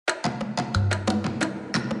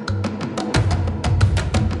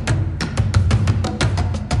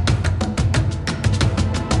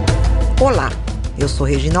Olá, eu sou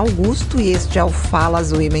Regina Augusto e este é o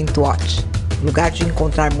Falas Women to Watch, lugar de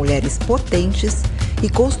encontrar mulheres potentes e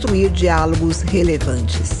construir diálogos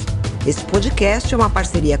relevantes. Este podcast é uma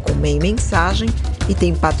parceria com MEI Mensagem e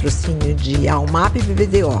tem patrocínio de Almap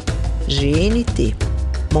BBDO, GNT,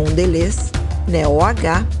 Mondelez,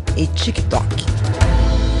 NeoH e TikTok.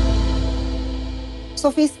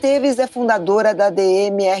 Sofia Esteves é fundadora da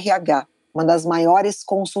DMRH, uma das maiores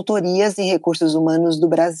consultorias em recursos humanos do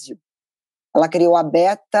Brasil. Ela criou a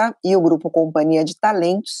Beta e o grupo Companhia de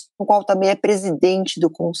Talentos, no qual também é presidente do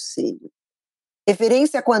conselho.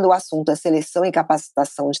 Referência quando o assunto é seleção e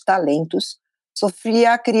capacitação de talentos,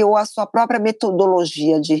 Sofia criou a sua própria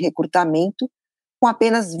metodologia de recrutamento com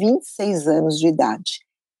apenas 26 anos de idade,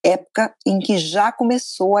 época em que já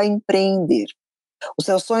começou a empreender. O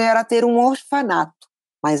seu sonho era ter um orfanato,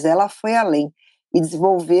 mas ela foi além e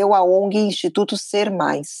desenvolveu a ONG Instituto Ser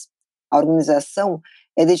Mais. A organização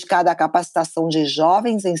é dedicada à capacitação de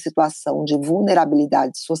jovens em situação de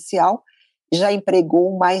vulnerabilidade social e já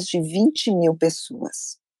empregou mais de 20 mil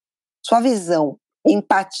pessoas. Sua visão,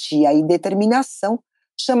 empatia e determinação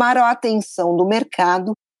chamaram a atenção do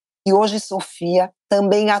mercado e hoje Sofia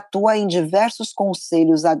também atua em diversos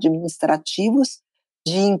conselhos administrativos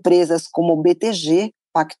de empresas como BTG,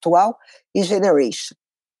 Pactual e Generation.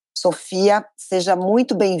 Sofia, seja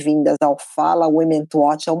muito bem-vinda ao Fala Women to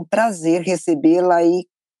Watch. É um prazer recebê-la e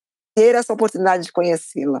ter essa oportunidade de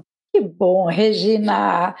conhecê-la. Que bom,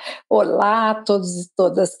 Regina. Olá a todos e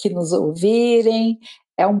todas que nos ouvirem.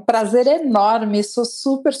 É um prazer enorme, sou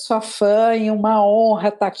super sua fã e uma honra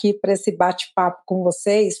estar aqui para esse bate-papo com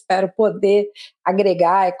você. Espero poder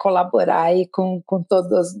agregar e colaborar aí com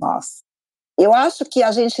todos nós. Eu acho que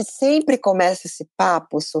a gente sempre começa esse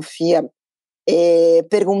papo, Sofia,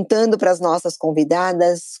 perguntando para as nossas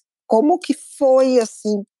convidadas como que foi,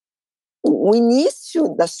 assim, o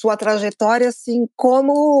início da sua trajetória, assim,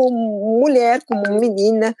 como mulher, como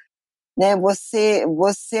menina, né? Você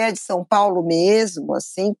é de São Paulo mesmo,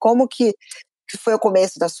 assim, como que foi o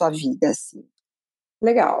começo da sua vida, assim?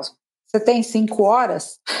 Legal. Você tem 5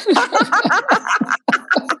 horas?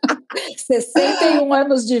 61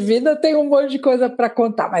 anos de vida, tem um monte de coisa para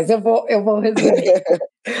contar, mas eu vou resumir.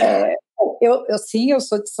 Eu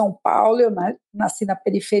sou de São Paulo, eu nasci na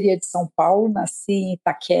periferia de São Paulo, nasci em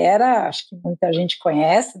Itaquera, acho que muita gente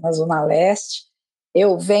conhece, na Zona Leste.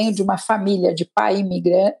 Eu venho de uma família de pai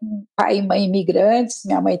e mãe imigrantes,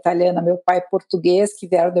 minha mãe italiana, meu pai português, que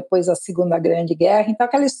vieram depois da Segunda Grande Guerra. Então,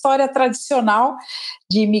 aquela história tradicional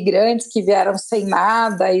de imigrantes que vieram sem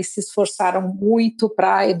nada e se esforçaram muito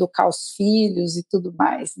para educar os filhos e tudo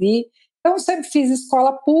mais. Então, sempre fiz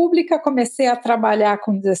escola pública, comecei a trabalhar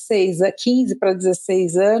com 15 para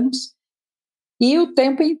 16 anos, e o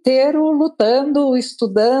tempo inteiro lutando,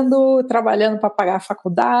 estudando, trabalhando para pagar a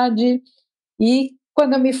faculdade. E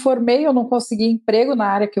quando eu me formei, eu não consegui emprego na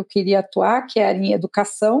área que eu queria atuar, que era em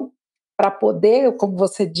educação, para poder, como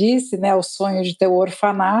você disse, né, o sonho de ter o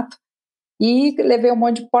orfanato. E levei um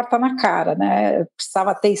monte de porta na cara, né? Eu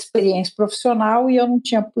precisava ter experiência profissional e eu não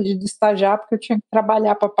tinha podido estagiar porque eu tinha que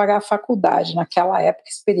trabalhar para pagar a faculdade. Naquela época, a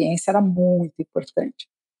experiência era muito importante.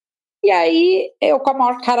 E aí, eu, com a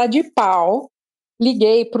maior cara de pau,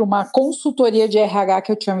 liguei para uma consultoria de RH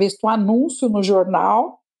que eu tinha visto um anúncio no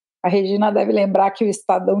jornal. A Regina deve lembrar que o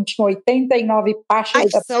Estadão tinha 89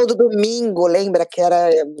 páginas. A edição do domingo, lembra que era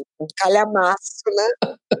um calhamaço, né?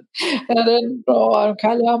 Era enorme, um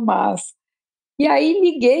calhamaço. E aí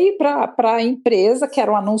liguei para a empresa, que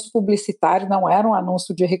era um anúncio publicitário, não era um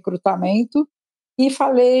anúncio de recrutamento, e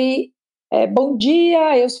falei, bom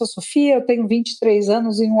dia, eu sou Sofia, eu tenho 23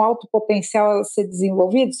 anos e um alto potencial a ser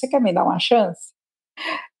desenvolvido, você quer me dar uma chance?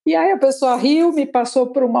 E aí a pessoa riu, me passou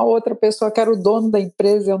por uma outra pessoa que era o dono da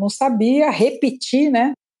empresa, eu não sabia, repeti,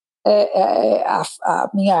 né, a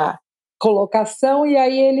minha colocação, e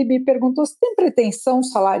aí ele me perguntou, você tem pretensão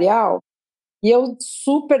salarial? E eu,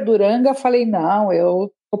 super duranga, falei, não,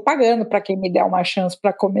 eu estou pagando para quem me der uma chance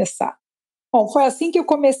para começar. Bom, foi assim que eu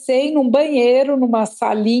comecei, num banheiro, numa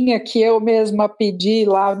salinha que eu mesma pedi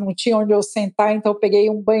lá, não tinha onde eu sentar, então eu peguei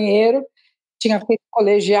um banheiro, tinha feito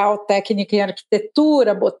colegial técnico em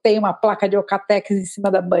arquitetura, botei uma placa de Ocatex em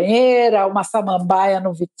cima da banheira, uma samambaia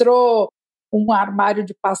no vitrô, um armário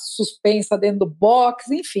de passo suspensa dentro do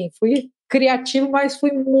box, enfim, fui criativo, mas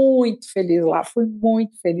fui muito feliz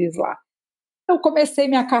lá. Eu comecei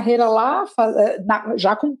minha carreira lá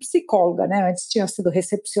já como psicóloga, né? Antes tinha sido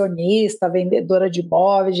recepcionista, vendedora de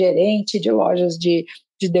imóveis, gerente de lojas de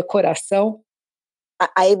decoração.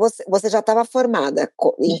 Aí você já estava formada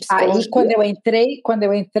em psicologia? Aí quando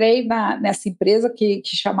eu entrei nessa empresa que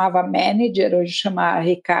chamava Manager, hoje chama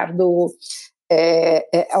Ricardo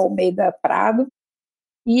Almeida Prado.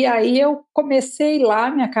 E aí eu comecei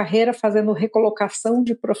lá minha carreira fazendo recolocação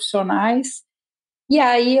de profissionais. E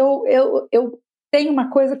aí eu tenho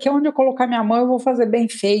uma coisa que onde eu colocar minha mão eu vou fazer bem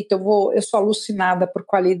feito, eu sou alucinada por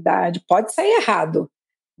qualidade, pode sair errado,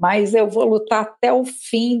 mas eu vou lutar até o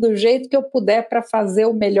fim, do jeito que eu puder, para fazer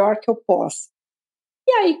o melhor que eu possa.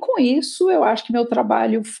 E aí, com isso, eu acho que meu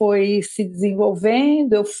trabalho foi se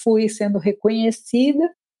desenvolvendo, eu fui sendo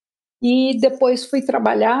reconhecida, e depois fui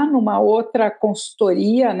trabalhar numa outra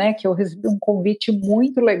consultoria, né, que eu recebi um convite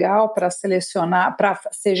muito legal para selecionar, para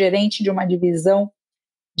ser gerente de uma divisão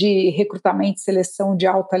de recrutamento e seleção de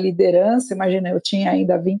alta liderança. Imagina, eu tinha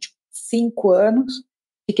ainda 25 anos,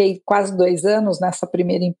 fiquei quase 2 anos nessa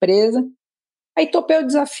primeira empresa. Aí topei o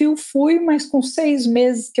desafio, fui, mas com 6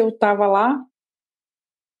 meses que eu estava lá,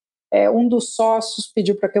 um dos sócios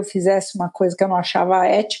pediu para que eu fizesse uma coisa que eu não achava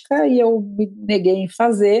ética e eu me neguei em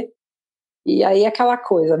fazer. E aí aquela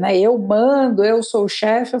coisa, né? Eu mando, eu sou o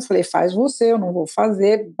chefe, eu falei, faz você, eu não vou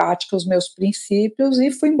fazer, bate com os meus princípios, e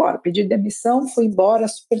fui embora. Pedi demissão, fui embora,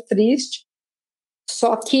 super triste.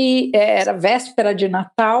 Só que era véspera de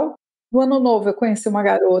Natal. No ano novo eu conheci uma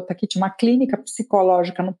garota que tinha uma clínica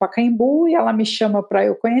psicológica no Pacaembu e ela me chama para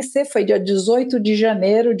eu conhecer. Foi dia 18 de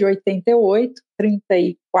janeiro de 88,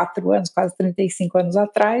 34 anos, quase 35 anos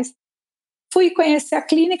atrás. Fui conhecer a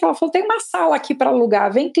clínica, ela falou, tem uma sala aqui para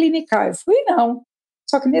alugar, vem clinicar. Eu fui, não.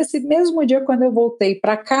 Só que nesse mesmo dia, quando eu voltei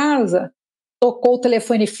para casa, tocou o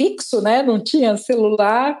telefone fixo, né? Não tinha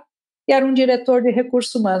celular, e era um diretor de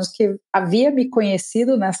recursos humanos que havia me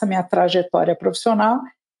conhecido nessa minha trajetória profissional,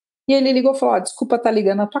 e ele ligou e falou, desculpa estar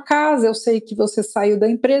ligando à tua casa, eu sei que você saiu da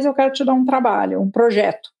empresa, eu quero te dar um trabalho, um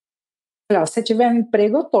projeto. Eu falei, se tiver um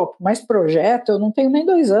emprego eu topo, mas projeto, eu não tenho nem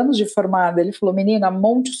 2 anos de formada. Ele falou, menina,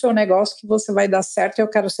 monte o seu negócio que você vai dar certo e eu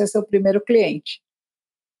quero ser seu primeiro cliente.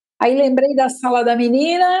 Aí lembrei da sala da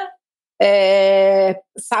menina,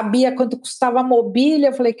 sabia quanto custava a mobília,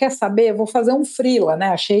 eu falei, quer saber, eu vou fazer um freela, né?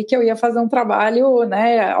 Achei que eu ia fazer um trabalho,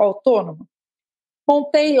 né, autônomo.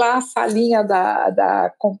 Montei lá a salinha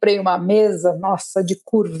comprei uma mesa, nossa, de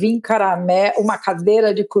curvim caramelo, uma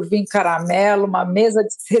cadeira de curvim caramelo, uma mesa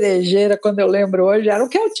de cerejeira, quando eu lembro hoje, era o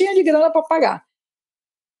que eu tinha de grana para pagar.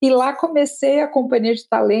 E lá comecei a companhia de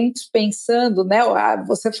talentos pensando, né,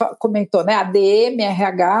 você comentou, né, a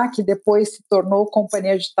DMRH, que depois se tornou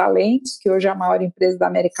companhia de talentos, que hoje é a maior empresa da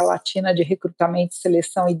América Latina de recrutamento,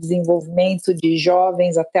 seleção e desenvolvimento de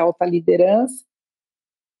jovens até alta liderança.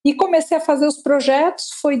 E comecei a fazer os projetos,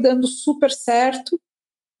 foi dando super certo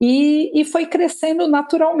e foi crescendo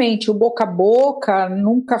naturalmente, o boca a boca,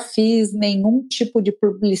 nunca fiz nenhum tipo de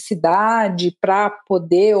publicidade para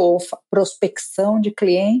poder, ou prospecção de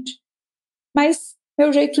cliente, mas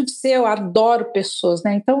meu jeito de ser, eu adoro pessoas,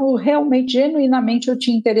 né? Então, eu realmente, genuinamente, eu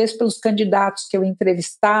tinha interesse pelos candidatos que eu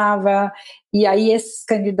entrevistava, e aí esses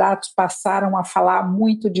candidatos passaram a falar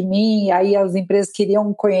muito de mim, e aí as empresas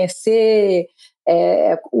queriam conhecer,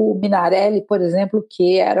 o Minarelli, por exemplo,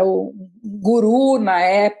 que era o guru na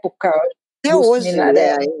época Até dos hoje é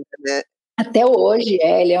Minarelli. ainda, né? Até hoje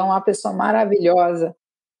ele é uma pessoa maravilhosa.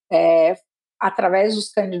 É, Através dos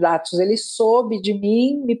candidatos, ele soube de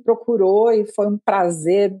mim, me procurou e foi um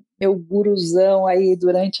prazer, meu guruzão aí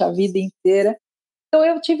durante a vida inteira. Então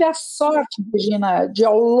eu tive a sorte, Regina, de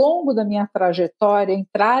ao longo da minha trajetória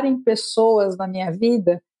entrarem pessoas na minha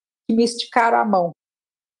vida que me esticaram a mão.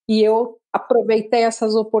 E eu aproveitei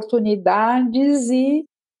essas oportunidades e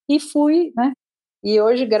fui, né? E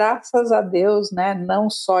hoje, graças a Deus, né, não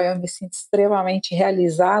só eu me sinto extremamente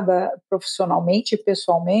realizada profissionalmente e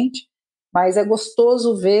pessoalmente, mas é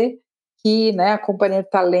gostoso ver que, né, a Companhia de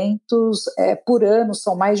Talentos, por ano,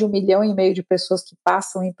 são mais de 1,5 milhão de pessoas que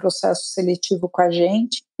passam em processo seletivo com a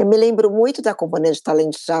gente. Eu me lembro muito da Companhia de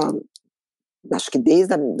Talentos já, acho que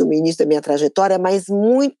desde o início da minha trajetória, mas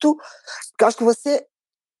muito, porque eu acho que você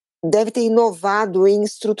deve ter inovado em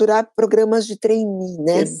estruturar programas de trainee,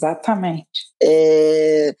 né? Exatamente.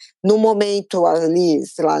 No momento ali,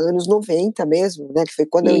 sei lá, anos 90 mesmo, né? Que foi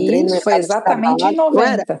quando eu entrei no E isso foi mercado de exatamente em trabalho, não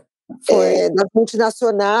era? 90. Foi. Das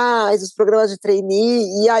multinacionais, os programas de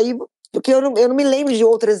trainee, e aí, porque eu não me lembro de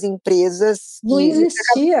outras empresas Não que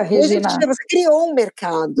existia, não existia, Regina. você criou um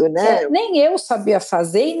mercado, né? Nem eu sabia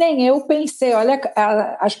fazer e nem eu pensei. Olha,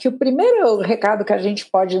 acho que o primeiro recado que a gente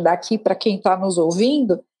pode dar aqui para quem está nos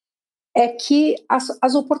ouvindo é que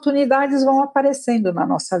as oportunidades vão aparecendo na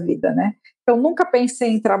nossa vida, né? Então, nunca pensei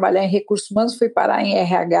em trabalhar em recursos humanos, fui parar em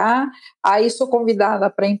RH, aí sou convidada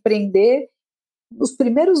para empreender. Nos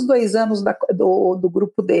primeiros 2 anos do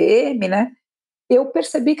grupo DM, né, eu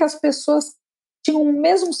percebi que as pessoas tinham o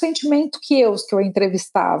mesmo sentimento que eu, os que eu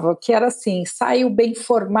entrevistava, que era assim, saio bem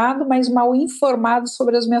formado, mas mal informado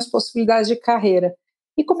sobre as minhas possibilidades de carreira.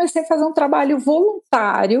 E comecei a fazer um trabalho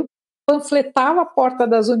voluntário, panfletava a porta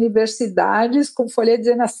das universidades com folha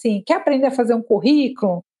dizendo assim, quer aprender a fazer um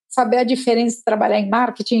currículo? Saber a diferença de trabalhar em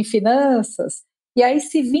marketing e finanças? E aí,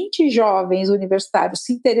 se 20 jovens universitários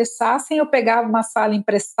se interessassem, eu pegava uma sala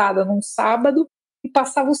emprestada num sábado e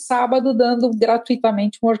passava o sábado dando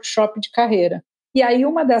gratuitamente um workshop de carreira. E aí,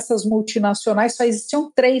 uma dessas multinacionais, só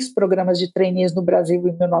existiam 3 programas de trainees no Brasil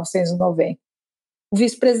em 1990. O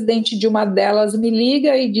vice-presidente de uma delas me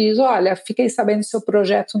liga e diz, olha, fiquei sabendo do seu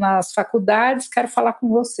projeto nas faculdades, quero falar com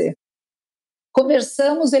você.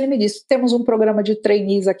 Conversamos, ele me disse, temos um programa de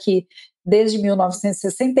trainees aqui desde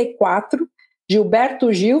 1964,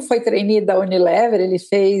 Gilberto Gil foi trainee da Unilever, ele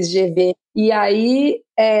fez GV, e aí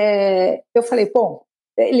eu falei, bom,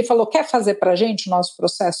 ele falou, quer fazer para a gente o nosso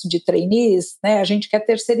processo de trainees, né? A gente quer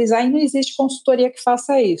terceirizar e não existe consultoria que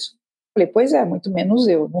faça isso. Falei, pois é, muito menos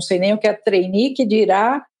eu, não sei nem o que é trainee, que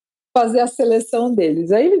dirá fazer a seleção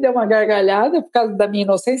deles. Aí ele deu uma gargalhada por causa da minha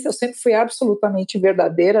inocência, eu sempre fui absolutamente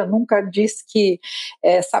verdadeira, nunca disse que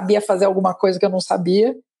sabia fazer alguma coisa que eu não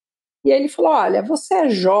sabia. E aí ele falou, olha, você é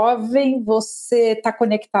jovem, você está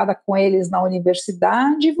conectada com eles na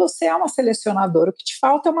universidade, você é uma selecionadora, o que te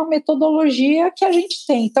falta é uma metodologia que a gente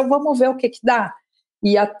tem, então vamos ver o que dá.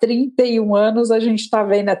 E há 31 anos a gente está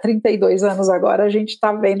vendo, há 32 anos agora a gente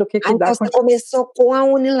está vendo o que dá. Então você começou com a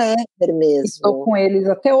Unilever Estou mesmo. com eles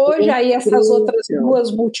até hoje, aí essas outras Incrível. 2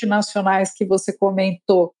 multinacionais que você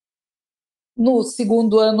comentou, no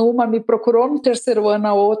segundo ano uma me procurou, no terceiro ano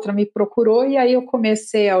a outra me procurou, e aí eu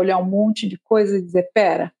comecei a olhar um monte de coisa e dizer,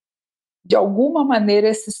 pera, de alguma maneira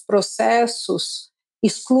esses processos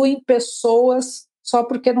excluem pessoas só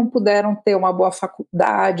porque não puderam ter uma boa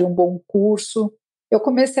faculdade, um bom curso. Eu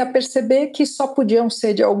comecei a perceber que só podiam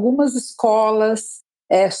ser de algumas escolas,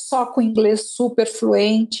 só com inglês super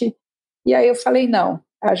fluente, e aí eu falei, não,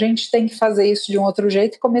 a gente tem que fazer isso de um outro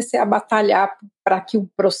jeito, e comecei a batalhar para que um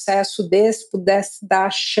processo desse pudesse dar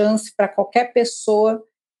chance para qualquer pessoa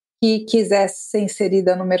que quisesse ser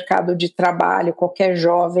inserida no mercado de trabalho, qualquer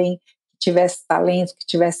jovem que tivesse talento, que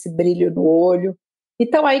tivesse brilho no olho.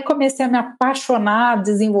 Então aí comecei a me apaixonar,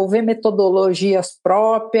 desenvolver metodologias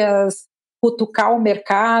próprias, cutucar o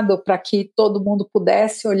mercado para que todo mundo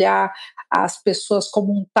pudesse olhar as pessoas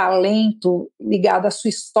como um talento ligado à sua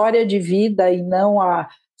história de vida e não a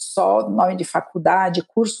só nome de faculdade,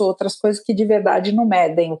 curso, outras coisas que de verdade não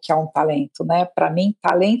medem o que é um talento, né? Para mim,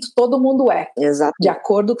 talento todo mundo é, de Exatamente.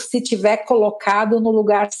 acordo com se tiver colocado no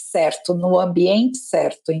lugar certo, no ambiente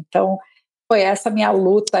certo. Então, foi essa minha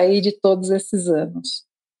luta aí de todos esses anos.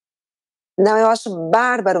 Não, eu acho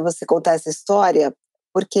bárbaro você contar essa história,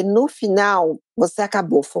 porque no final você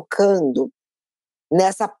acabou focando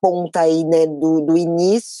nessa ponta aí, né, do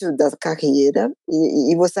início da carreira,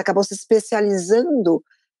 e você acabou se especializando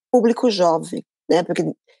público jovem, né, porque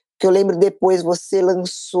que eu lembro depois você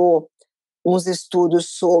lançou uns estudos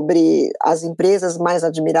sobre as empresas mais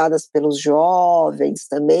admiradas pelos jovens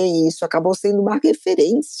também, e isso acabou sendo uma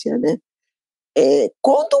referência, né.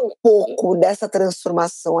 Conta um pouco dessa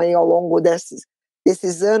transformação aí ao longo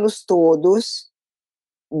desses anos todos,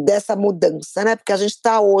 dessa mudança, né, porque a gente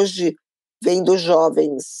está hoje vendo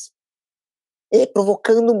jovens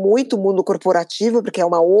provocando muito o mundo corporativo, porque é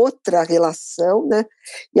uma outra relação, né,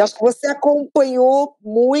 e acho que você acompanhou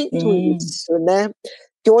muito Sim. isso, né,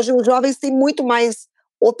 que hoje os jovens têm muito mais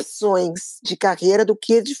opções de carreira do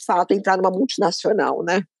que, de fato, entrar numa multinacional,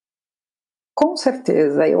 né. Com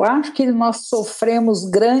certeza, eu acho que nós sofremos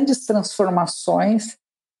grandes transformações.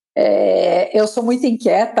 Eu sou muito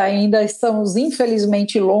inquieta, ainda estamos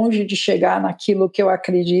infelizmente longe de chegar naquilo que eu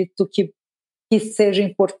acredito que seja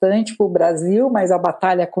importante para o Brasil, mas a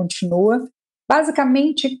batalha continua.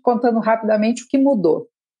 Basicamente, contando rapidamente o que mudou.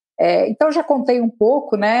 Então, já contei um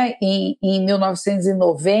pouco, né, em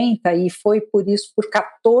 1990, e foi por isso, por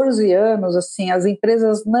 14 anos, assim, as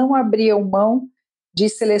empresas não abriam mão de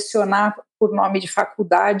selecionar por nome de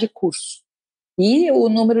faculdade e curso. E o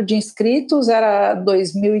número de inscritos era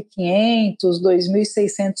 2.500,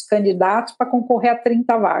 2.600 candidatos para concorrer a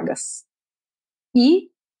 30 vagas. E,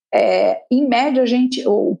 em média,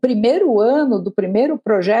 o primeiro ano do primeiro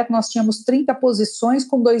projeto, nós tínhamos 30 posições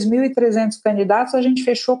com 2.300 candidatos, a gente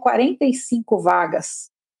fechou 45 vagas,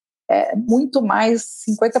 muito mais,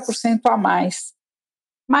 50% a mais.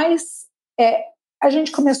 Mas a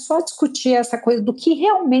gente começou a discutir essa coisa do que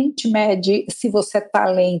realmente mede se você é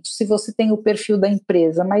talento, se você tem o perfil da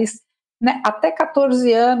empresa, mas né, até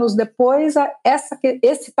 14 anos depois,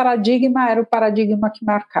 esse paradigma era o paradigma que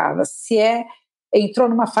marcava. Se é entrou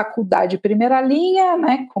numa faculdade de primeira linha,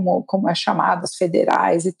 né, como é chamado, as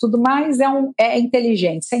federais e tudo mais, é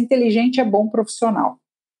inteligente. Se é inteligente, é bom profissional.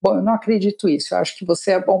 Bom, eu não acredito nisso. Eu acho que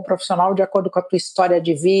você é bom profissional de acordo com a tua história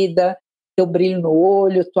de vida, teu brilho no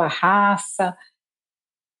olho, tua raça.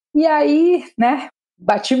 E aí, né,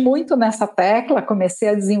 bati muito nessa tecla, comecei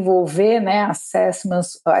a desenvolver, né,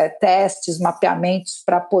 assessments, testes, mapeamentos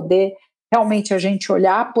para poder realmente a gente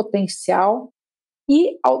olhar potencial.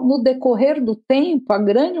 E no decorrer do tempo, a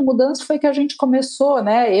grande mudança foi que a gente começou,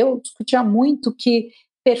 né? Eu discutia muito que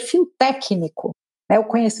perfil técnico, né, o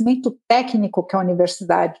conhecimento técnico que a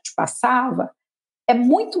universidade te passava, é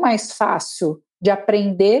muito mais fácil de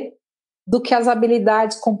aprender do que as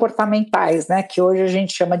habilidades comportamentais, né? Que hoje a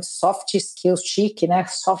gente chama de soft skills, chique, né?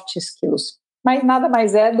 Soft skills. Mas nada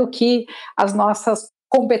mais é do que as nossas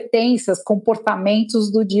competências, comportamentos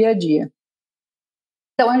do dia a dia.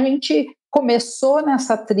 Então, a gente começou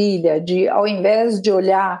nessa trilha de, ao invés de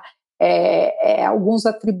olhar alguns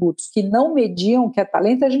atributos que não mediam o que é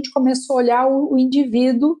talento, a gente começou a olhar o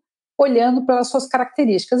indivíduo olhando pelas suas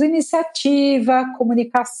características, iniciativa,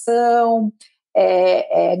 comunicação,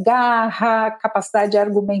 garra, capacidade de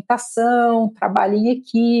argumentação, trabalho em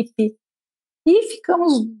equipe. E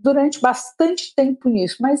ficamos durante bastante tempo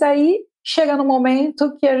nisso, mas aí chega no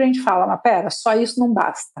momento que a gente fala, mas pera, só isso não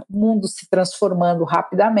basta. O mundo se transformando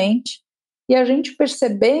rapidamente e a gente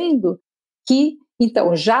percebendo que,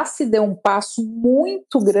 então, já se deu um passo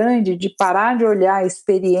muito grande de parar de olhar a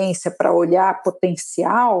experiência para olhar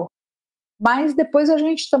potencial, mas depois a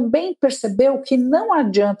gente também percebeu que não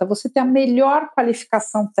adianta você ter a melhor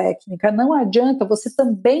qualificação técnica, não adianta você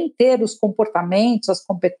também ter os comportamentos, as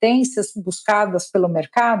competências buscadas pelo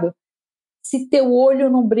mercado, se teu olho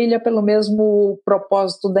não brilha pelo mesmo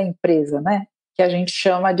propósito da empresa, né? Que a gente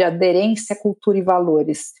chama de aderência, cultura e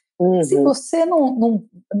valores. Uhum. Se você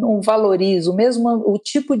não valoriza o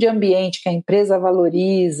tipo de ambiente que a empresa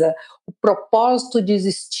valoriza, o propósito de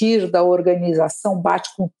existir da organização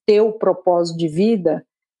bate com o teu propósito de vida,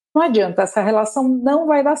 não adianta, essa relação não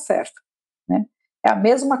vai dar certo, né? É a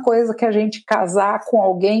mesma coisa que a gente casar com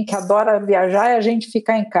alguém que adora viajar e a gente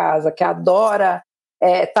ficar em casa, que adora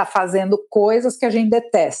tá fazendo coisas que a gente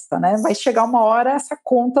detesta, né? Vai chegar uma hora, essa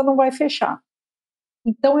conta não vai fechar.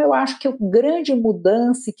 Então, eu acho que a grande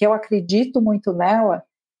mudança, que eu acredito muito nela,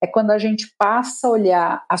 é quando a gente passa a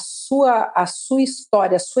olhar a sua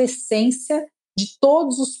história, a sua essência de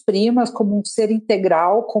todos os primas como um ser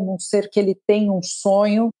integral, como um ser que ele tem um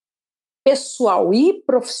sonho pessoal e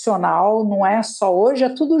profissional, não é só hoje, é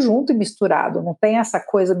tudo junto e misturado, não tem essa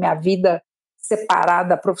coisa, minha vida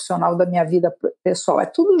separada profissional da minha vida pessoal, é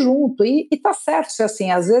tudo junto, e tá certo, se assim,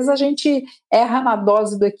 às vezes a gente erra na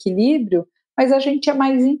dose do equilíbrio, mas a gente é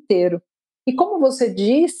mais inteiro. E como você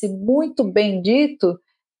disse, muito bem dito,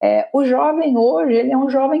 o jovem hoje, ele é um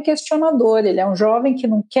jovem questionador, ele é um jovem que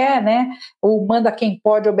não quer, né, o manda quem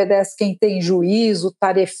pode, obedece quem tem juízo, o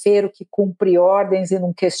tarefeiro que cumpre ordens e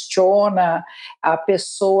não questiona, a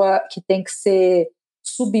pessoa que tem que ser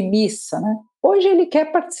submissa, né? Hoje ele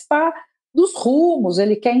quer participar dos rumos,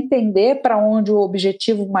 ele quer entender para onde o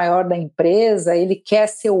objetivo maior da empresa, ele quer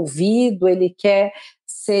ser ouvido, ele quer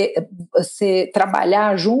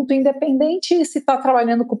trabalhar junto, independente se está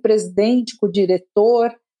trabalhando com o presidente, com o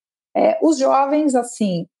diretor. Os jovens,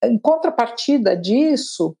 assim, em contrapartida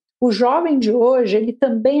disso, o jovem de hoje ele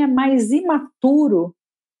também é mais imaturo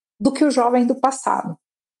do que o jovem do passado.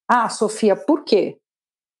 Ah, Sofia, por quê?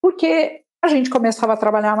 Porque a gente começava a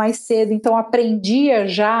trabalhar mais cedo, então aprendia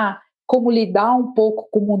já como lidar um pouco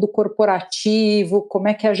com o mundo corporativo, como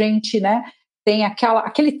é que a gente, né, tem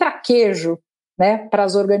aquele traquejo, né, para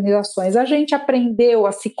as organizações. A gente aprendeu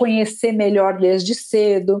a se conhecer melhor desde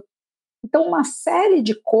cedo. Então, uma série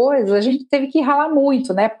de coisas a gente teve que ralar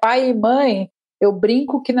muito, né? Pai e mãe, eu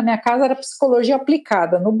brinco que na minha casa era psicologia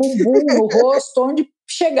aplicada, no bumbum, no rosto, onde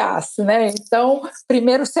chegasse, né? Então,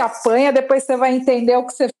 primeiro você apanha, depois você vai entender o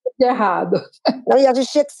que você fez de errado. Não, e a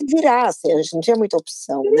gente tinha que se virar, assim, a gente não tinha muita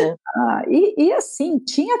opção, né? E assim,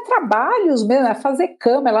 tinha trabalhos mesmo, fazer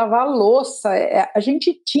cama, lavar louça, a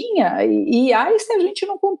gente tinha, e aí se a gente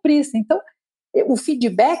não cumprisse. Então, o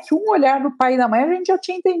feedback, um olhar do pai e da mãe, a gente já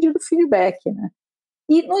tinha entendido o feedback, né?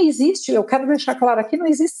 E não existe, eu quero deixar claro aqui, não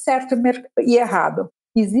existe certo e errado.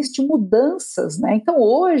 Existem mudanças, né? Então,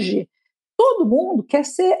 hoje, todo mundo quer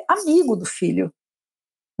ser amigo do filho,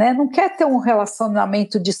 né? Não quer ter um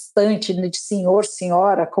relacionamento distante de senhor,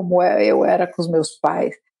 senhora, como eu era com os meus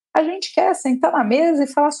pais. A gente quer sentar na mesa e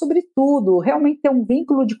falar sobre tudo, realmente ter um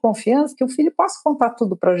vínculo de confiança que o filho possa contar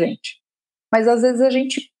tudo para a gente. Mas, às vezes, a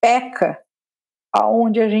gente peca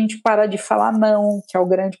onde a gente para de falar não, que é o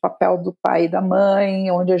grande papel do pai e da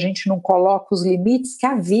mãe, onde a gente não coloca os limites que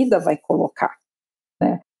a vida vai colocar,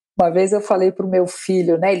 né? Uma vez eu falei para o meu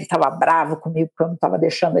filho, né, ele estava bravo comigo porque eu não estava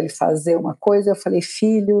deixando ele fazer uma coisa, eu falei,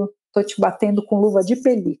 filho, estou te batendo com luva de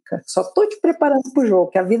pelica, só estou te preparando para o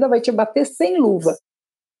jogo, que a vida vai te bater sem luva.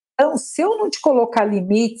 Então, se eu não te colocar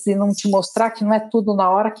limites e não te mostrar que não é tudo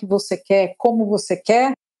na hora que você quer, como você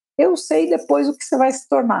quer, eu sei depois o que você vai se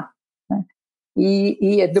tornar, né?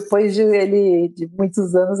 E depois de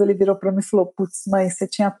muitos anos, ele virou para mim e falou, putz, mãe, você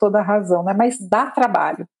tinha toda a razão, né? Mas dá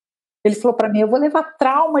trabalho. Ele falou para mim, eu vou levar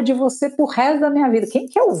trauma de você pro resto da minha vida. Quem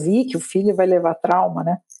quer ouvir que o filho vai levar trauma,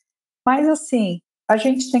 né? Mas assim, a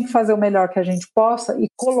gente tem que fazer o melhor que a gente possa e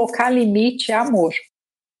colocar limite é amor.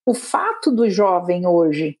 O fato do jovem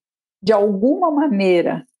hoje, de alguma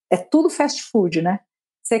maneira, é tudo fast food, né?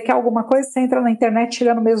 Você quer alguma coisa, você entra na internet e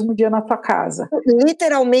chega no mesmo dia na tua casa.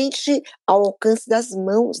 Literalmente ao alcance das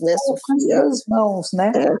mãos, né, Ao alcance Sofia? das mãos,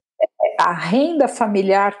 né? É. A renda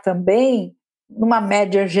familiar também, numa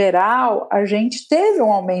média geral, a gente teve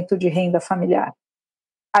um aumento de renda familiar.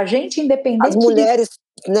 A gente, As independente de mulheres,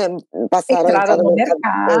 né, passaram a entraram entrar no no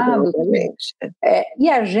mercado, mercado, tudo. exatamente. E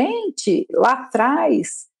a gente, lá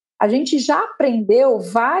atrás, a gente já aprendeu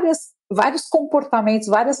vários comportamentos,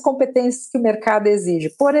 várias competências que o mercado exige.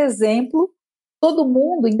 Por exemplo, todo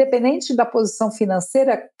mundo, independente da posição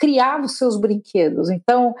financeira, criava os seus brinquedos.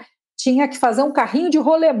 Então, tinha que fazer um carrinho de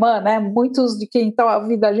rolemã, né? Muitos de quem estão a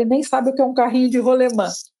vida a gente nem sabe o que é um carrinho de rolemã.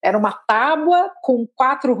 Era uma tábua com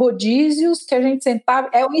 4 rodízios que a gente sentava,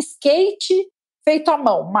 é um skate feito à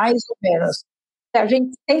mão, mais ou menos. A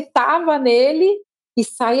gente sentava nele e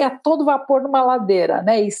saía a todo vapor numa ladeira,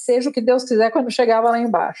 né? E seja o que Deus quiser quando chegava lá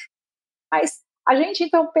embaixo. Mas a gente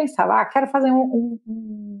então pensava, quero fazer um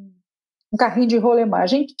carrinho de rolemã. A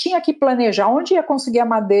gente tinha que planejar onde ia conseguir a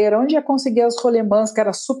madeira, onde ia conseguir as rolemãs, que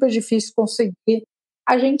era super difícil conseguir.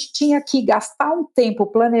 A gente tinha que gastar um tempo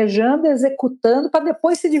planejando, executando, para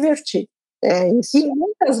depois se divertir. É E isso.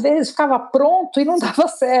 muitas vezes ficava pronto e não dava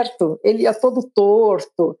certo, ele ia todo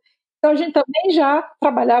torto. Então a gente também já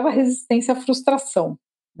trabalhava a resistência à frustração,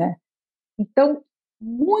 né? Então,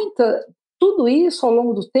 tudo isso ao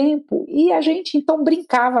longo do tempo, e a gente então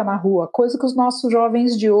brincava na rua, coisa que os nossos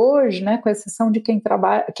jovens de hoje, né, com exceção de quem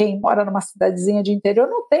trabalha, quem mora numa cidadezinha de interior,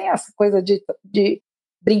 não tem essa coisa de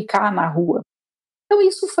brincar na rua. Então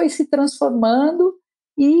isso foi se transformando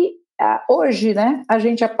e hoje, né, a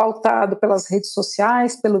gente é pautado pelas redes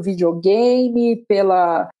sociais, pelo videogame,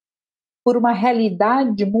 por uma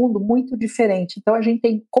realidade de mundo muito diferente. Então a gente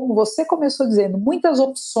tem, como você começou dizendo, muitas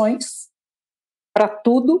opções para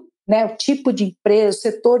tudo, né? O tipo de empresa, o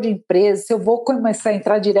setor de empresa, se eu vou começar a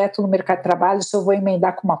entrar direto no mercado de trabalho, se eu vou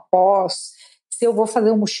emendar com uma pós, se eu vou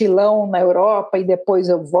fazer um mochilão na Europa e depois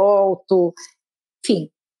eu volto,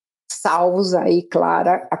 enfim, salvos aí,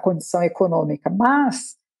 claro, a condição econômica.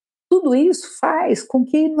 Mas tudo isso faz com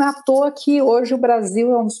que não é à toa que hoje o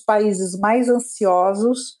Brasil é um dos países mais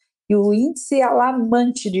ansiosos e o índice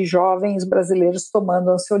alarmante de jovens brasileiros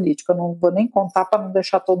tomando ansiolítico. Eu não vou nem contar para não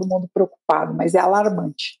deixar todo mundo preocupado, mas é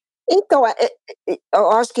alarmante. Então,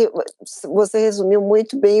 eu acho que você resumiu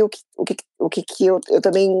muito bem o que eu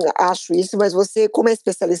também acho isso, mas você, como é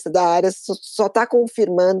especialista da área, só está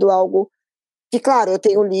confirmando algo que, claro, eu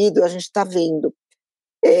tenho lido, a gente está vendo.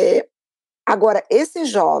 Agora, esse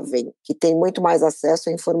jovem que tem muito mais acesso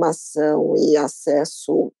à informação e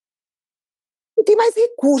acesso. E tem mais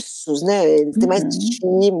recursos, né? Ele tem mais Uhum.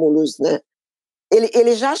 estímulos, né?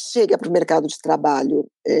 Ele já chega para o mercado de trabalho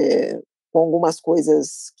com algumas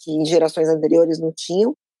coisas que em gerações anteriores não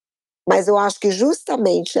tinham, mas eu acho que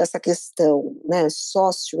justamente essa questão, né,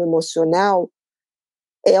 socioemocional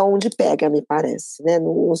é onde pega, me parece, né?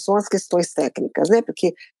 Não são as questões técnicas, né?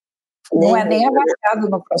 Porque Não nem é nem avaliado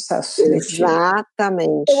no processo seletivo. Eu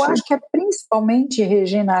exatamente. acho que é principalmente,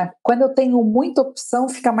 Regina, quando eu tenho muita opção,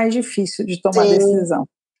 fica mais difícil de tomar Sim, decisão.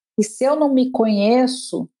 E se eu não me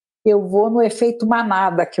conheço, eu vou no efeito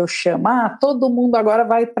manada, que eu chamo. Todo mundo agora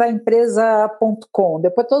vai para a empresa.com,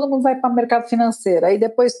 depois todo mundo vai para o mercado financeiro, aí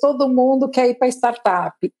depois todo mundo quer ir para a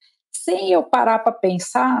startup. Sem eu parar para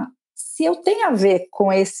pensar se eu tenho a ver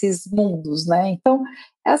com esses mundos, né? Então,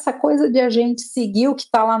 essa coisa de a gente seguir o que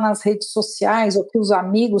está lá nas redes sociais, ou que os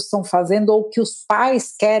amigos estão fazendo, ou que os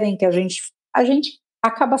pais querem que a gente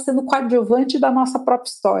acaba sendo coadjuvante da nossa própria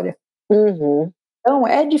história. uhum, Então,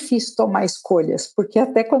 é difícil tomar escolhas, porque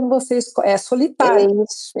até quando você é é solitário.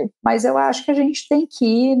 isso. Mas eu acho que a gente tem que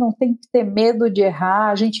ir, não tem que ter medo de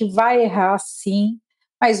errar, a gente vai errar sim,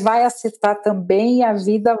 mas vai acertar também e a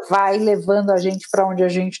vida vai levando a gente para onde a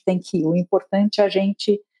gente tem que ir. O importante é a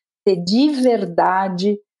gente ter de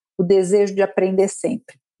verdade o desejo de aprender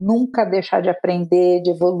sempre. Nunca deixar de aprender, de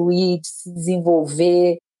evoluir, de se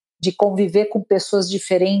desenvolver, de conviver com pessoas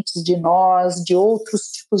diferentes de nós, de outros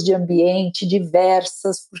tipos de ambiente,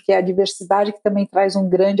 diversas, porque é a diversidade que também traz um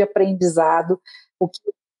grande aprendizado. O que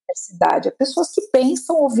é diversidade? É pessoas que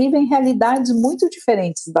pensam ou vivem realidades muito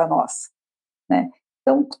diferentes da nossa, né?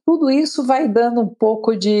 Então, tudo isso vai dando um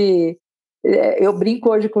pouco de... Eu brinco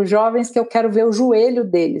hoje com os jovens que eu quero ver o joelho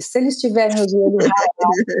deles. Se eles tiverem o joelho...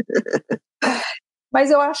 Mas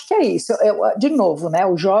eu acho que é isso. De novo, né?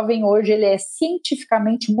 O jovem hoje ele é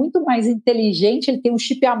cientificamente muito mais inteligente, ele tem um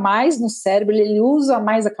chip a mais no cérebro, ele usa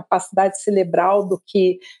mais a capacidade cerebral do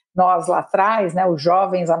que nós lá atrás, né? Os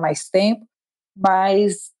jovens há mais tempo.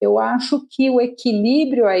 Mas eu acho que o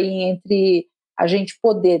equilíbrio aí entre a gente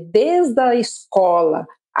poder, desde a escola,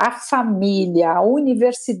 a família, a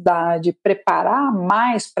universidade, preparar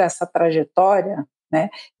mais para essa trajetória, né?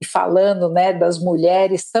 E falando, né, das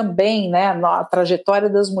mulheres também, né, a trajetória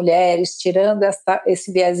das mulheres, tirando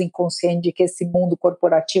esse viés inconsciente de que esse mundo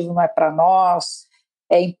corporativo não é para nós,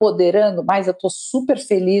 empoderando mais. Eu estou super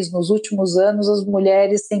feliz, nos últimos anos as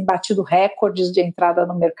mulheres têm batido recordes de entrada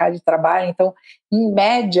no mercado de trabalho, então, em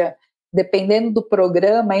média, dependendo do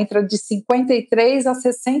programa, entra de 53% a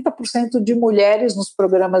 60% de mulheres nos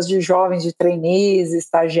programas de jovens, de trainees,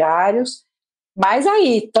 estagiários, mas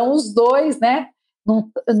aí estão os dois, né?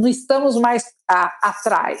 Não estamos mais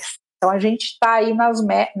atrás. Então, a gente está aí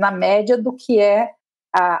na média do que é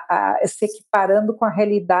se equiparando com a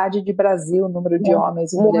realidade de Brasil, o número de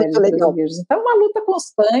homens e mulheres Muito legal. brasileiros. Então, é uma luta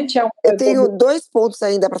constante. Eu tenho 2 pontos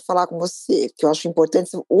ainda para falar com você, que eu acho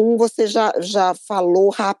importantes. Um, você já falou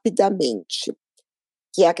rapidamente,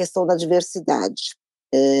 que é a questão da diversidade.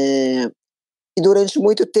 E durante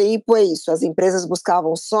muito tempo é isso, as empresas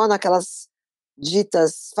buscavam só naquelas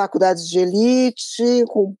ditas faculdades de elite,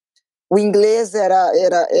 o inglês era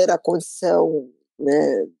a condição,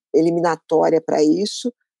 né, eliminatória para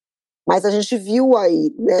isso, mas a gente viu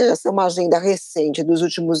aí, né, essa é uma agenda recente dos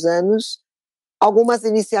últimos anos, algumas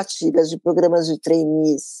iniciativas de programas de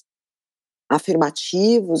trainees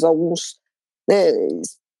afirmativos, alguns, né,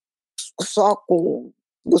 só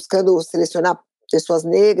buscando selecionar pessoas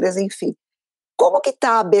negras, enfim. Como que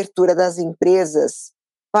está a abertura das empresas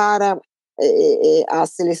para a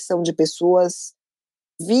seleção de pessoas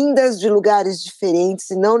vindas de lugares diferentes,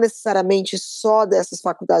 e não necessariamente só dessas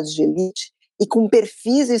faculdades de elite, e com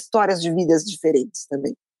perfis e histórias de vidas diferentes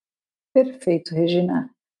também? Perfeito, Regina.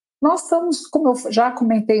 Nós estamos, como eu já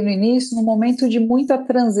comentei no início, num momento de muita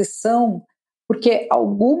transição, porque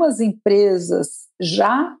algumas empresas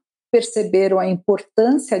já perceberam a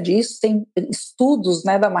importância disso, tem estudos,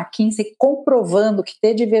 né, da McKinsey comprovando que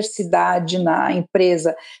ter diversidade na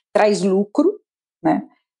empresa traz lucro, né?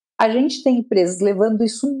 A gente tem empresas levando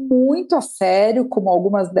isso muito a sério, como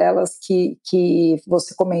algumas delas que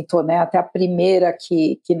você comentou, né? Até a primeira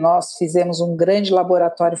que nós fizemos um grande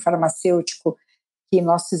laboratório farmacêutico, que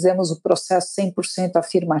nós fizemos o processo 100%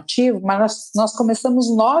 afirmativo, mas nós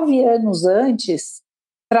começamos 9 anos antes,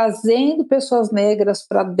 trazendo pessoas negras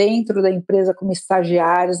para dentro da empresa como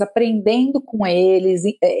estagiários, aprendendo com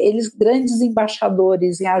eles grandes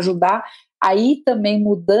embaixadores em ajudar, aí também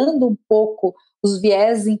mudando um pouco os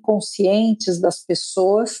viés inconscientes das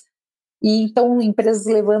pessoas. E então empresas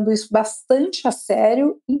levando isso bastante a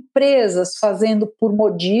sério, empresas fazendo por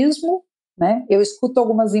modismo, né? Eu escuto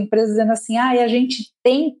algumas empresas dizendo assim: a gente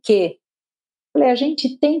tem que. Eu falei, a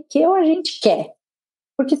gente tem que ou a gente quer?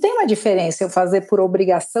 Porque tem uma diferença eu fazer por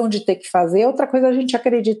obrigação de ter que fazer, outra coisa é a gente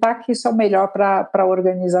acreditar que isso é o melhor para a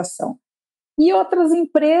organização. E outras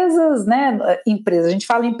empresas, né? A gente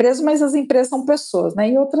fala empresa, mas as empresas são pessoas, né?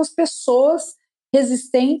 E outras pessoas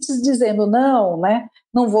resistentes dizendo não, né?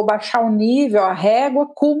 Não vou baixar o nível, a régua,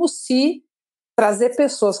 como se trazer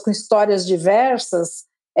pessoas com histórias diversas,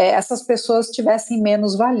 essas pessoas tivessem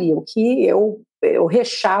menos valia, o que eu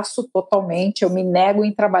rechaço totalmente, eu me nego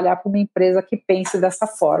em trabalhar para uma empresa que pense dessa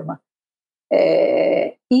forma.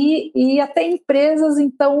 E até empresas,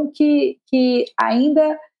 então, que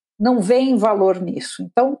ainda não veem valor nisso.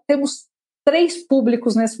 Então, temos 3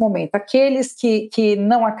 públicos nesse momento: aqueles que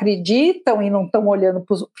não acreditam e não estão olhando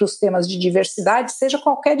para os temas de diversidade, seja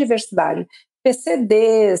qualquer diversidade,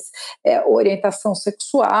 PCDs, orientação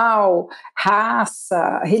sexual,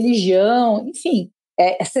 raça, religião, enfim,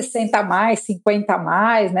 60 a mais, 50 a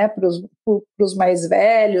mais, né, para os mais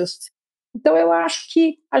velhos. Então, eu acho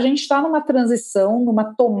que a gente está numa transição,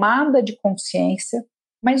 numa tomada de consciência,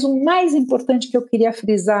 mas o mais importante que eu queria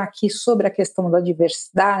frisar aqui sobre a questão da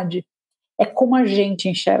diversidade é como a gente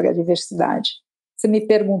enxerga a diversidade. Você me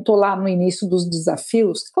perguntou lá no início dos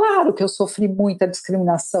desafios, claro que eu sofri muita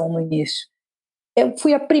discriminação no início, eu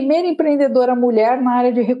fui a primeira empreendedora mulher na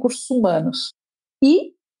área de recursos humanos.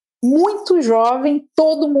 E muito jovem,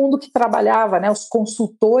 todo mundo que trabalhava, né, os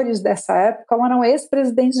consultores dessa época eram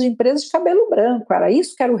ex-presidentes de empresas de cabelo branco, era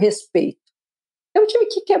isso que era o respeito. Eu tive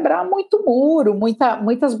que quebrar muito muro,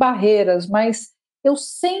 muitas barreiras, mas eu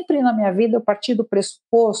sempre na minha vida eu parti do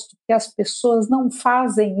pressuposto que as pessoas não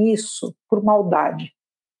fazem isso por maldade.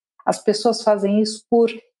 As pessoas fazem isso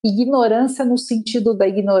por ignorância, no sentido da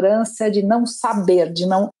ignorância de não saber, de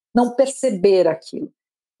não perceber aquilo.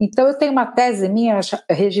 Então eu tenho uma tese minha,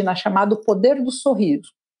 Regina, chamada O Poder do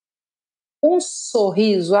Sorriso. Um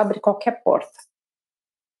sorriso abre qualquer porta.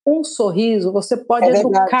 Um sorriso, você pode verdade.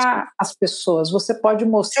 educar as pessoas, você pode Você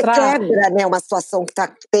mostrar. quebra, né, uma situação que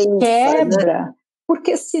está tensa, né? Quebra,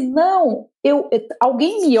 porque senão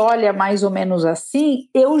alguém me olha mais ou menos assim,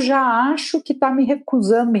 eu já acho que está me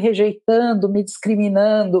recusando, me rejeitando, me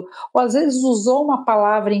discriminando, ou às vezes usou uma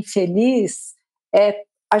palavra infeliz,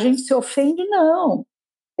 a gente se ofende, não.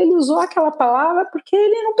 Ele usou aquela palavra porque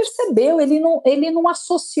ele não percebeu, ele não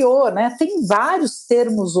associou, né? Tem vários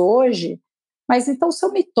termos hoje, mas então se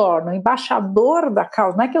eu me torno embaixador da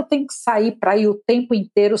causa, não é que eu tenho que sair para ir o tempo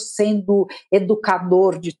inteiro sendo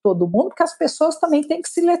educador de todo mundo, porque as pessoas também têm que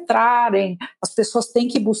se letrarem, as pessoas têm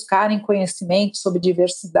que buscarem conhecimento sobre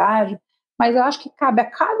diversidade, mas eu acho que cabe a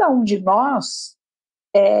cada um de nós,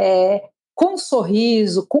 com um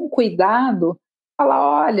sorriso, com cuidado,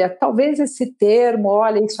 falar, olha, talvez esse termo,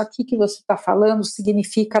 olha, isso aqui que você está falando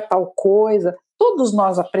significa tal coisa. Todos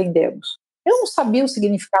nós aprendemos. Eu não sabia o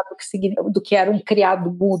significado do que era um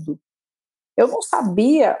criado mudo. Eu não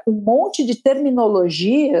sabia um monte de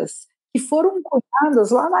terminologias que foram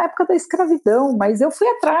cunhadas lá na época da escravidão, mas eu fui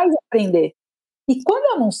atrás de aprender. E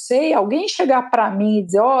quando eu não sei, alguém chegar para mim e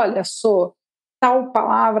dizer, olha, tal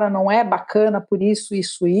palavra não é bacana por isso,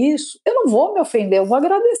 isso, isso, eu não vou me ofender, eu vou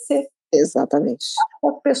agradecer. Exatamente.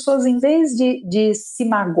 As pessoas, em vez de se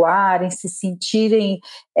magoarem, se sentirem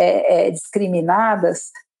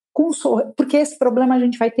discriminadas, porque esse problema a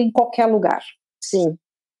gente vai ter em qualquer lugar. Sim.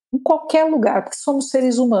 Em qualquer lugar, porque somos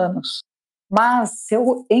seres humanos. Mas se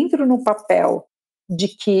eu entro no papel de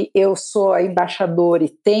que eu sou a embaixadora e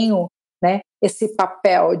tenho, né, esse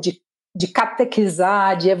papel de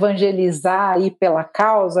catequizar, de evangelizar aí pela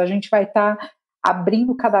causa, a gente vai estar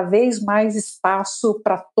abrindo cada vez mais espaço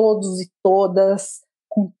para todos e todas,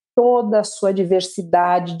 com toda a sua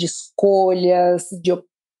diversidade de escolhas, de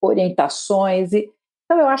orientações.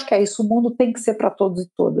 Então eu acho que é isso, o mundo tem que ser para todos e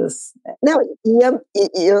todas. Não,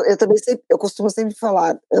 eu também eu costumo sempre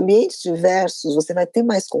falar, ambientes diversos, você vai ter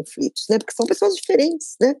mais conflitos, né, porque são pessoas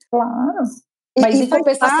diferentes, né. Claro. Mas em Faz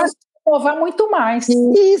compensação, parte. se inovar muito mais.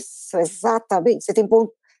 Isso, exatamente, você tem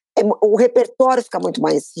o repertório fica muito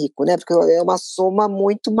mais rico, né, porque é uma soma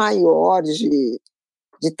muito maior de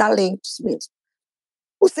talentos mesmo.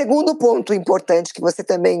 O segundo ponto importante que você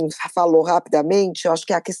também falou rapidamente, eu acho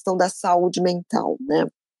que é a questão da saúde mental, né.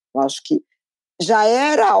 Eu acho que já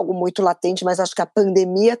era algo muito latente, mas acho que a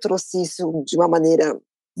pandemia trouxe isso de uma maneira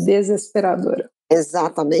Desesperadora.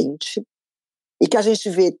 exatamente, e que a gente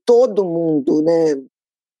vê todo mundo, né,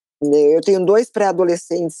 eu tenho 2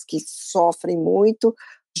 pré-adolescentes que sofrem muito,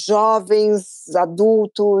 jovens,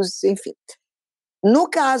 adultos, enfim. No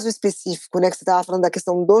caso específico, né, que você estava falando da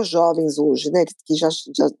questão dos jovens hoje, né, que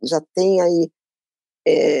já tem aí,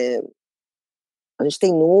 a gente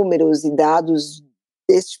tem números e dados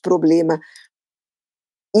deste problema.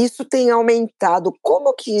 Isso tem aumentado.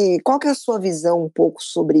 Qual que é a sua visão um pouco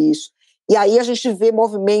sobre isso? E aí a gente vê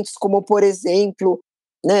movimentos como, por exemplo,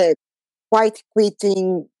 né, quiet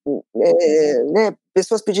quitting, né,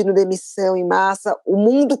 pessoas pedindo demissão em massa, o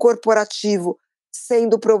mundo corporativo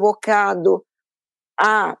sendo provocado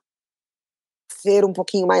a ser um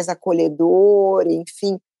pouquinho mais acolhedor,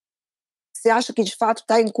 enfim. Você acha que de fato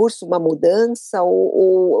está em curso uma mudança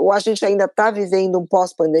ou a gente ainda está vivendo um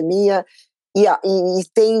pós-pandemia e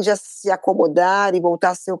tende a se acomodar e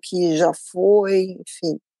voltar a ser o que já foi,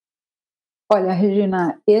 enfim? Olha,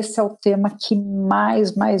 Regina, esse é o tema que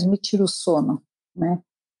mais me tira o sono, né.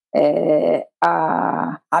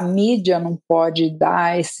 A mídia não pode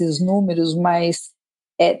dar esses números, mas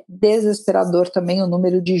é desesperador também o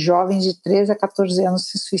número de jovens de 13 a 14 anos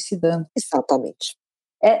se suicidando. Exatamente.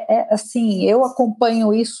 Assim, eu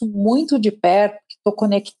acompanho isso muito de perto, estou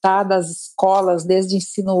conectada às escolas, desde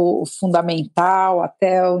ensino fundamental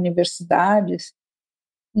até universidades.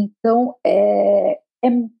 Então, é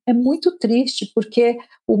muito triste, porque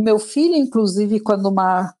o meu filho, inclusive, quando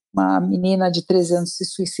uma menina de 13 anos se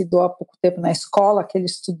suicidou há pouco tempo na escola que ele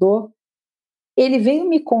estudou, ele veio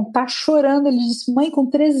me contar chorando, ele disse, mãe, com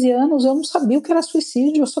 13 anos eu não sabia o que era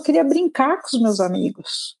suicídio, eu só queria brincar com os meus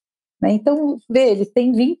amigos. né? Então, vê, ele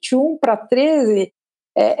tem 21 para 13,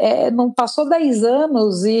 não passou 10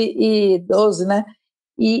 anos e 12, né?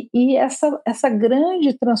 E essa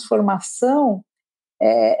grande transformação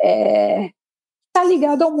está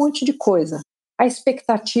ligada a um monte de coisa. A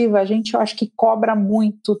expectativa, a gente, eu acho que cobra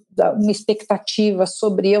muito uma expectativa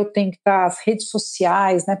sobre eu tenho que estar nas redes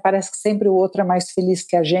sociais, né? Parece que sempre o outro é mais feliz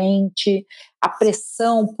que a gente. A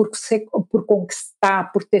pressão por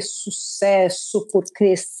conquistar, por ter sucesso, por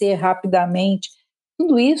crescer rapidamente.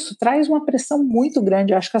 Tudo isso traz uma pressão muito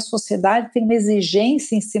grande. Eu acho que a sociedade tem uma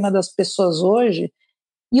exigência em cima das pessoas hoje,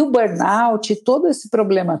 e o burnout, todo esse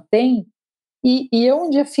problema tem. E eu um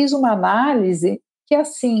dia fiz uma análise que,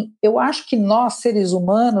 assim, eu acho que nós, seres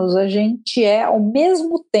humanos, a gente é, ao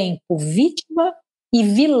mesmo tempo, vítima e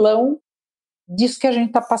vilão disso que a gente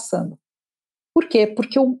está passando. Por quê?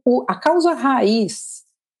 Porque a causa raiz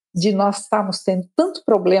de nós estarmos tendo tanto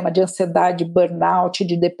problema de ansiedade, burnout,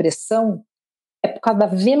 de depressão, é por causa da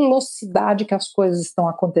velocidade que as coisas estão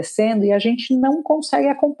acontecendo e a gente não consegue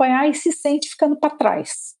acompanhar e se sente ficando para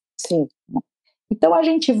trás. Sim. Então, a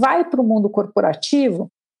gente vai para o mundo corporativo,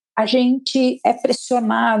 a gente é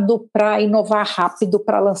pressionado para inovar rápido,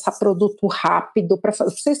 para lançar produto rápido. Para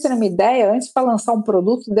vocês terem uma ideia, antes para lançar um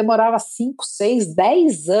produto demorava 5, 6,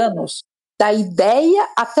 10 anos, da ideia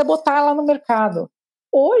até botar ela no mercado.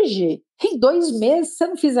 Hoje, em 2 meses, se você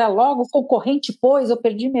não fizer logo, o concorrente pôs, eu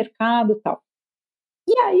perdi mercado e tal.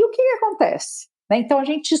 E aí, o que acontece? Então, a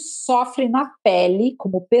gente sofre na pele,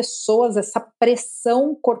 como pessoas, essa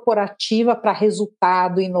pressão corporativa para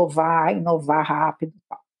resultado, inovar rápido e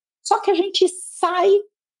tal. Só que a gente sai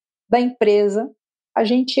da empresa, a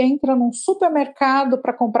gente entra num supermercado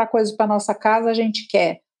para comprar coisas para nossa casa, a gente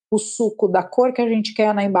quer o suco da cor que a gente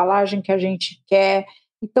quer, na embalagem que a gente quer.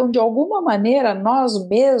 Então, de alguma maneira, nós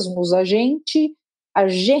mesmos, a gente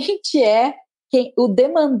é o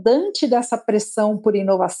demandante dessa pressão por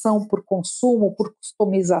inovação, por consumo, por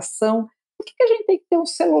customização. Por que a gente tem que ter um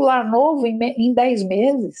celular novo em 10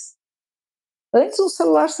 meses? Antes o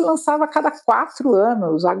celular se lançava a cada 4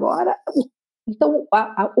 anos, agora... Então,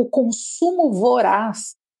 o consumo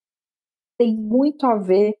voraz tem muito a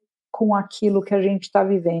ver com aquilo que a gente está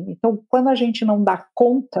vivendo. Então, quando a gente não dá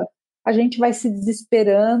conta, a gente vai se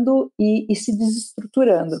desesperando e se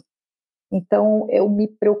desestruturando. Então, eu me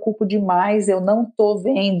preocupo demais, eu não estou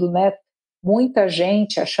vendo, né, muita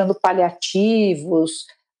gente achando paliativos,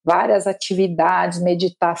 várias atividades,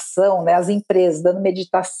 meditação, né, as empresas dando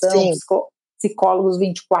meditação, psicólogos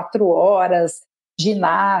 24 horas,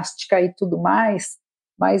 ginástica e tudo mais,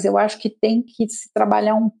 mas eu acho que tem que se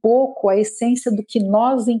trabalhar um pouco a essência do que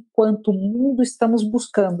nós, enquanto mundo, estamos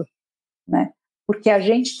buscando, né? Porque a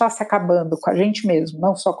gente está se acabando com a gente mesmo,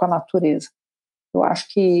 não só com a natureza. Eu acho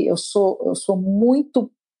que eu sou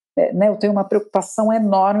muito, né, eu tenho uma preocupação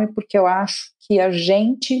enorme porque eu acho que a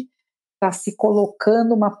gente está se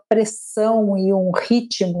colocando uma pressão e um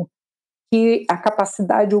ritmo que a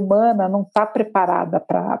capacidade humana não está preparada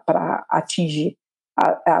para atingir.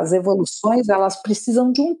 As evoluções, elas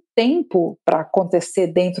precisam de um tempo para acontecer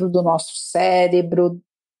dentro do nosso cérebro,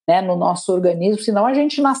 né, no nosso organismo, senão a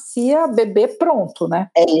gente nascia bebê pronto, né?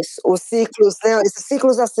 É isso. Os ciclos, né, esses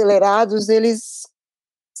ciclos acelerados, eles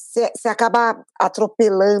se acaba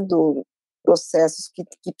atropelando processos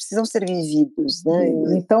que precisam ser vividos, né?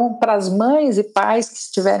 Então, para as mães e pais que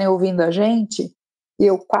estiverem ouvindo a gente,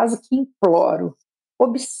 eu quase que imploro,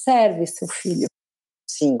 observe seu filho.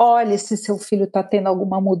 Sim. Olhe se seu filho está tendo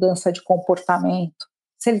alguma mudança de comportamento,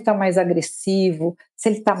 se ele está mais agressivo, se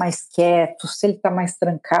ele está mais quieto, se ele está mais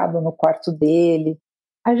trancado no quarto dele.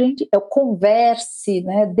 Eu converse,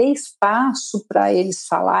 né, dê espaço para eles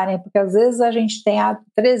falarem, porque às vezes a gente tem há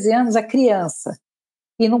 13 anos a criança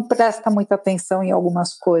e não presta muita atenção em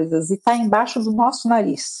algumas coisas e está embaixo do nosso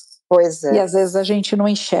nariz. Pois é. E às vezes a gente não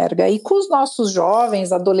enxerga. E com os nossos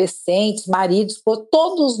jovens, adolescentes, maridos,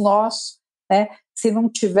 todos nós, né, se não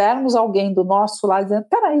tivermos alguém do nosso lado dizendo,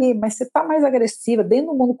 peraí, mas você está mais agressiva,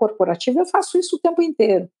 dentro do mundo corporativo eu faço isso o tempo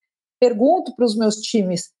inteiro. Pergunto para os meus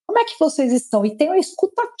times, como é que vocês estão? E tenho a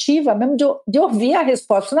escutativa mesmo de ouvir a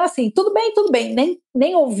resposta. Não é assim, tudo bem,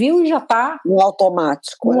 nem ouviu e já está no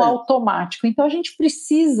automático. No automático. Então a gente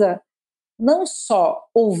precisa não só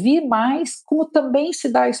ouvir mais, como também se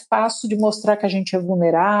dar espaço de mostrar que a gente é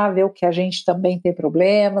vulnerável, que a gente também tem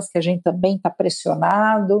problemas, que a gente também está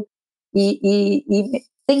pressionado e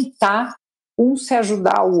tentar um se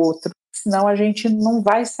ajudar ao outro, senão a gente não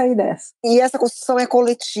vai sair dessa. E essa construção é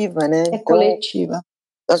coletiva, né? É coletiva.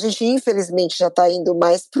 A gente, infelizmente, já está indo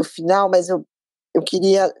mais para o final, mas eu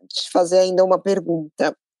queria te fazer ainda uma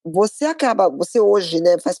pergunta. Você hoje,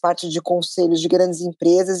 né, faz parte de conselhos de grandes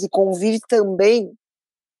empresas e convive também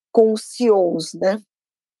com os CEOs, né?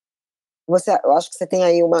 Eu acho que você tem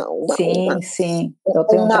aí Sim. Eu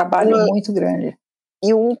tenho um trabalho muito grande.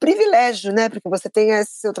 E um privilégio, né? Porque você tem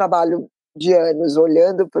esse seu trabalho de anos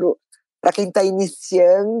olhando para quem está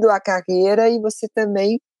iniciando a carreira, e você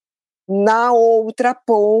também, na outra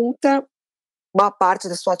ponta, uma parte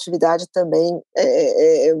da sua atividade também,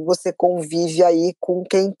 você convive aí com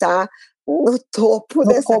quem está no topo No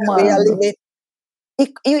dessa cadeia comando. alimentar.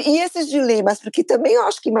 E esses dilemas, porque também eu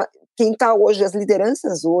acho que quem está hoje, as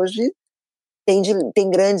lideranças hoje, tem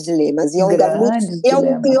grandes dilemas, e Grandes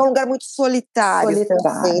dilemas. é um lugar muito solitário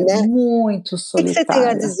também, né? Muito O que você tem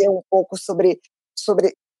a solitário. dizer um pouco sobre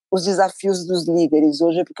os desafios dos líderes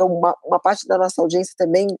hoje? Porque uma parte da nossa audiência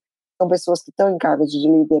também são pessoas que estão em cargos de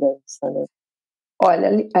liderança, né?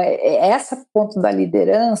 Olha, essa ponto da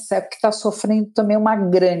liderança é porque está sofrendo também uma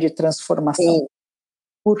grande transformação. Sim.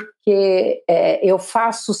 Porque eu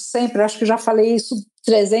faço sempre, acho que já falei isso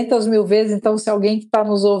 300 mil vezes, então se alguém que está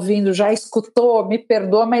nos ouvindo já escutou, me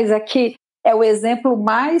perdoa, mas é que é o exemplo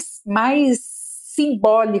mais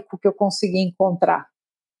simbólico que eu consegui encontrar.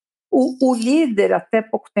 O líder, até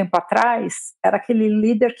pouco tempo atrás, era aquele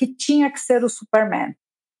líder que tinha que ser o Superman.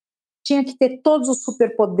 Tinha que ter todos os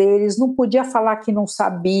superpoderes, não podia falar que não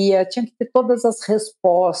sabia, tinha que ter todas as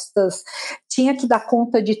respostas, tinha que dar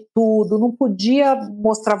conta de tudo, não podia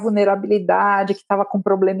mostrar vulnerabilidade, que estava com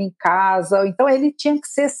problema em casa. Então ele tinha que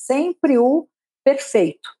ser sempre o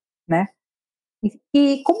perfeito, né?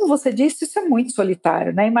 E como você disse, isso é muito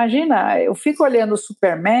solitário, né? Imagina, eu fico olhando o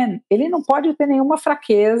Superman, ele não pode ter nenhuma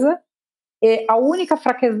fraqueza, a única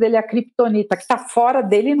fraqueza dele é a kryptonita, que está fora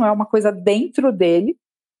dele, não é uma coisa dentro dele,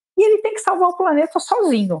 e ele tem que salvar o planeta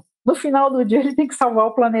sozinho. No final do dia, ele tem que salvar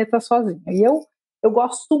o planeta sozinho. E eu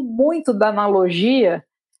gosto muito da analogia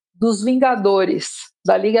dos Vingadores,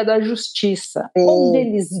 da Liga da Justiça, onde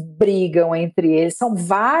eles brigam entre eles. São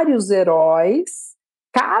vários heróis,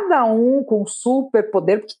 cada um com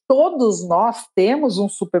superpoder, porque todos nós temos um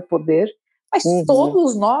superpoder, mas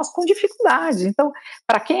todos nós com dificuldade. Então,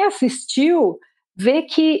 para quem assistiu, vê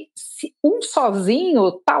que um sozinho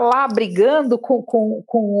está lá brigando com como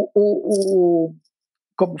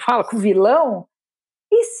fala, com o vilão,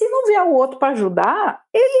 e se não vier o outro para ajudar,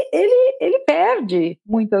 ele perde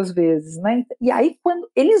muitas vezes, né? E aí quando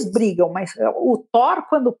eles brigam, mas o Thor,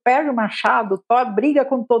 quando perde o machado, o Thor briga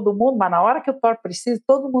com todo mundo, mas na hora que o Thor precisa,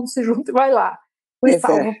 todo mundo se junta e vai lá e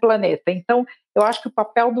salva o planeta. Então, eu acho que o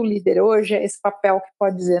papel do líder hoje é esse papel que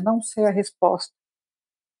pode dizer, não sei a resposta,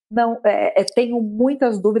 não, tenho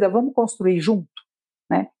muitas dúvidas, vamos construir junto,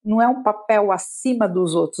 né? Não é um papel acima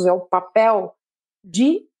dos outros, é o papel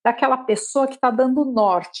daquela pessoa que está dando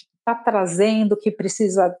norte, que está trazendo, que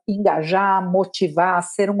precisa engajar, motivar,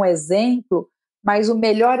 ser um exemplo, mas o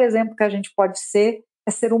melhor exemplo que a gente pode ser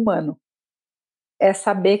é ser humano. É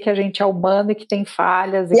saber que a gente é humano e que tem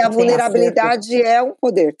falhas e E que a tem acertos. vulnerabilidade é um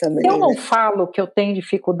poder também. Se eu não né? falo que eu tenho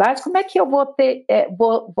dificuldades, como é que eu vou ter,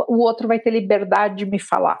 o outro vai ter liberdade de me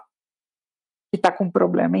falar que está com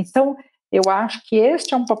problema? Então, eu acho que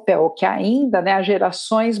este é um papel que ainda, né, as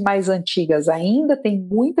gerações mais antigas ainda têm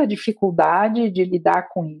muita dificuldade de lidar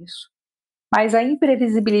com isso, mas a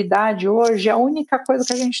imprevisibilidade hoje é a única coisa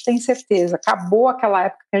que a gente tem certeza. Acabou aquela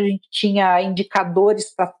época que a gente tinha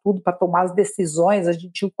indicadores para tudo, para tomar as decisões, a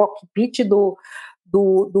gente tinha o cockpit do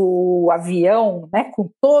avião, né, com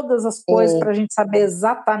todas as coisas para a gente saber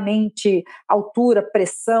exatamente altura,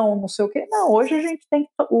 pressão, não sei o quê. Não, hoje a gente tem que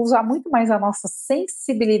usar muito mais a nossa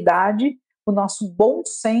sensibilidade, o nosso bom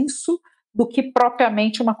senso, do que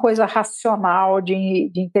propriamente uma coisa racional,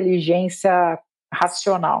 de inteligência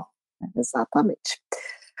racional. Exatamente.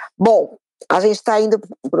 Bom, a gente está indo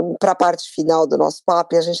para a parte final do nosso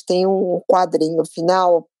papo, e a gente tem um quadrinho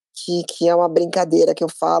final que é uma brincadeira que eu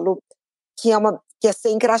falo, que é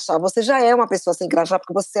sem crachá. Você já é uma pessoa sem crachá,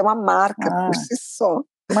 porque você é uma marca por si só.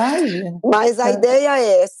 Imagina. Mas a ideia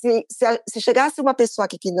é, se chegasse uma pessoa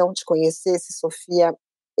aqui que não te conhecesse, Sofia,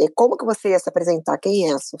 como que você ia se apresentar? Quem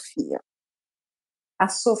é a Sofia? A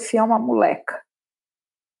Sofia é uma moleca.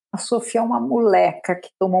 A Sofia é uma moleca que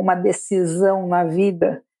tomou uma decisão na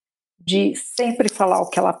vida de sempre falar o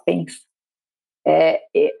que ela pensa.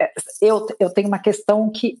 Eu tenho uma questão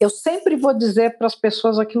que eu sempre vou dizer para as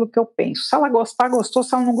pessoas aquilo que eu penso. Se ela gostar, gostou.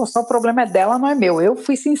 Se ela não gostar, o problema é dela, não é meu. Eu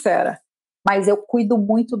fui sincera. Mas eu cuido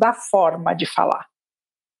muito da forma de falar.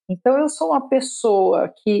 Então, eu sou uma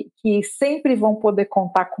pessoa que sempre vão poder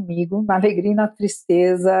contar comigo, na alegria e na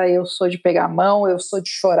tristeza. Eu sou de pegar a mão, eu sou de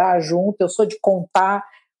chorar junto, eu sou de contar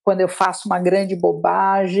quando eu faço uma grande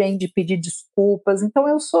bobagem, de pedir desculpas. Então,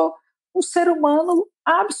 eu sou um ser humano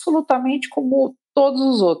absolutamente como todos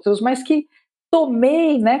os outros, mas que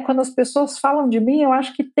tomei, né? Quando as pessoas falam de mim, eu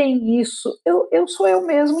acho que tem isso. Eu sou eu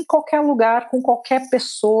mesmo em qualquer lugar, com qualquer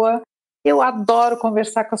pessoa. Eu adoro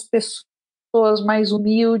conversar com as pessoas mais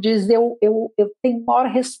humildes. Eu tenho maior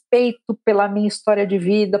respeito pela minha história de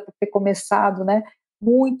vida, por ter começado, né?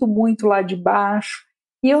 Muito, muito lá de baixo.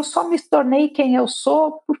 E eu só me tornei quem eu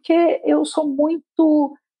sou porque eu sou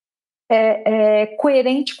muito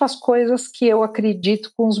coerente com as coisas que eu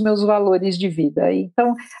acredito, com os meus valores de vida.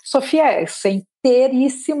 Então, Sofia é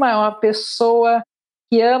inteiríssima, é uma pessoa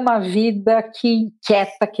que ama a vida, que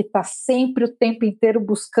inquieta, que está sempre o tempo inteiro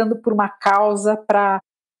buscando por uma causa para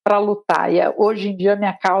lutar. E hoje em dia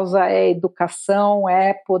minha causa é educação,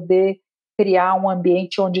 é poder criar um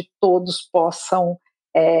ambiente onde todos possam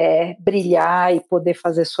brilhar e poder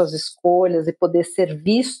fazer suas escolhas e poder ser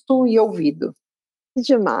visto e ouvido.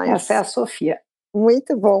 Demais. Essa é a Sofia.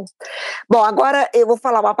 Muito bom. Bom, agora eu vou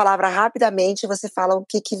falar uma palavra rapidamente e você fala o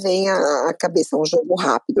que vem à cabeça, um jogo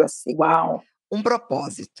rápido assim. Uau! Um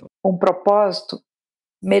propósito. Um propósito,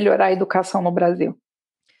 melhorar a educação no Brasil.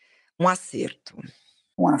 Um acerto.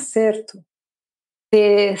 Um acerto,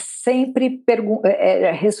 ter sempre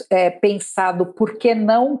pensado por que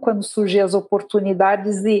não quando surgem as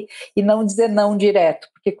oportunidades e não dizer não direto,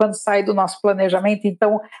 porque quando sai do nosso planejamento,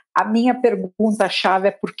 então a minha pergunta-chave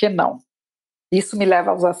é por que não? Isso me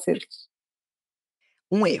leva aos acertos.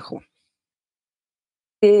 Um erro.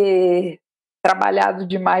 Ter trabalhado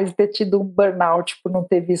demais, ter tido um burnout por não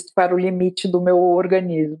ter visto qual era o limite do meu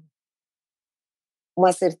organismo.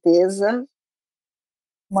 Uma certeza.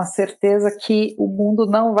 Uma certeza que o mundo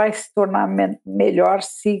não vai se tornar melhor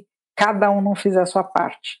se cada um não fizer a sua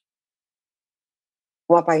parte.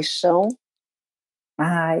 Uma paixão.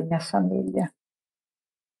 Ai, minha família.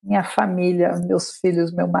 Minha família, meus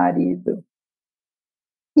filhos, meu marido.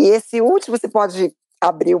 E esse último você pode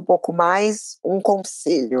abrir um pouco mais, um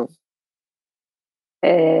conselho.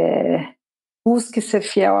 Busque ser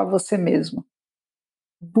fiel a você mesmo.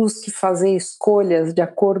 Busque fazer escolhas de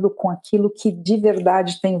acordo com aquilo que de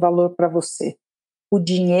verdade tem valor para você. O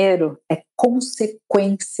dinheiro é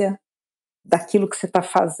consequência daquilo que você está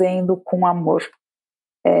fazendo com amor.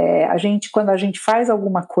 Quando a gente faz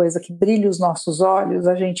alguma coisa que brilha os nossos olhos,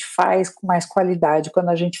 a gente faz com mais qualidade. Quando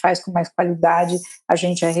a gente faz com mais qualidade, a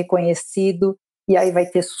gente é reconhecido e aí vai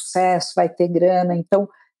ter sucesso, vai ter grana. Então,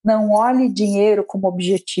 não olhe dinheiro como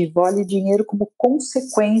objetivo, olhe dinheiro como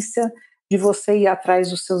consequência de você ir atrás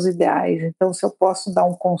dos seus ideais. Então, se eu posso dar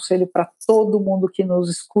um conselho para todo mundo que nos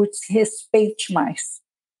escute, se respeite mais.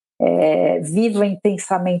 Viva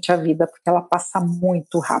intensamente a vida, porque ela passa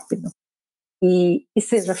muito rápido. E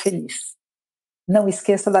seja feliz. Não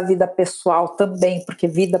esqueça da vida pessoal também, porque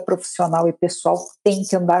vida profissional e pessoal tem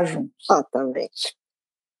que andar juntos. Exatamente.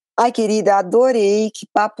 Ai, querida, adorei, que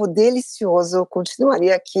papo delicioso. Eu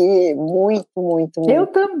continuaria aqui muito, muito, muito. Eu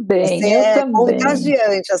também, Você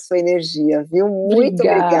contagiante a sua energia, viu? Muito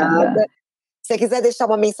obrigada. Se você quiser deixar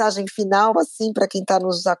uma mensagem final, assim, para quem está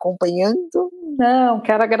nos acompanhando. Não,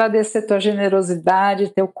 quero agradecer tua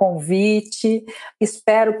generosidade, teu convite.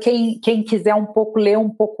 Espero quem quiser ler um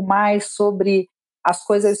pouco mais sobre as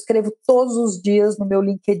coisas, eu escrevo todos os dias no meu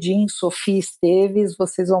LinkedIn, Sofia Esteves,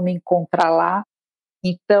 vocês vão me encontrar lá.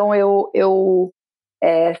 Então,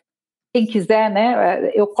 quem quiser,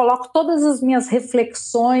 né, eu coloco todas as minhas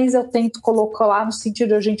reflexões, eu tento colocar lá no sentido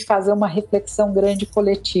de a gente fazer uma reflexão grande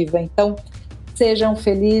coletiva. Então, sejam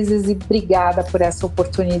felizes e obrigada por essa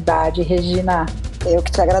oportunidade, Regina. Eu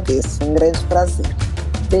que te agradeço, um grande prazer.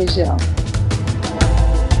 Beijão.